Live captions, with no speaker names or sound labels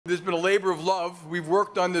There's been a labor of love. We've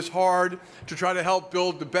worked on this hard to try to help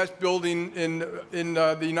build the best building in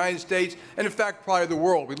the United States, and in fact, probably the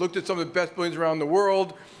world. We looked at some of the best buildings around the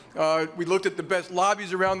world. We looked at the best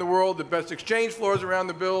lobbies around the world, the best exchange floors around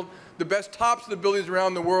the best tops of the buildings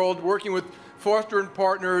around the world, working with Foster and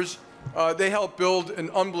Partners. They helped build an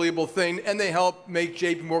unbelievable thing, and they helped make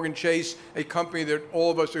JPMorgan Chase a company that all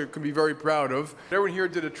of us can be very proud of. Everyone here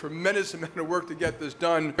did a tremendous amount of work to get this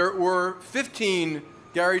done. There were 15,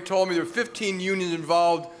 Gary told me there were 15 unions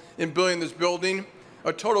involved in building this building.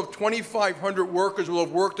 A total of 2,500 workers will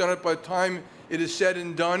have worked on it by the time it is said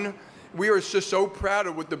and done. We are just so proud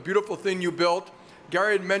of what the beautiful thing you built.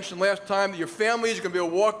 Gary had mentioned last time that your families are going to be able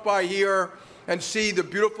to walk by here and see the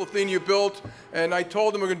beautiful thing you built. And I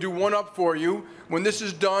told them we're going to do one up for you. When this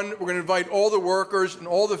is done, we're going to invite all the workers and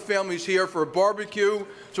all the families here for a barbecue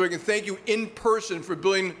so we can thank you in person for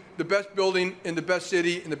building the best building in the best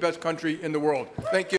city in the best country in the world. Thank you.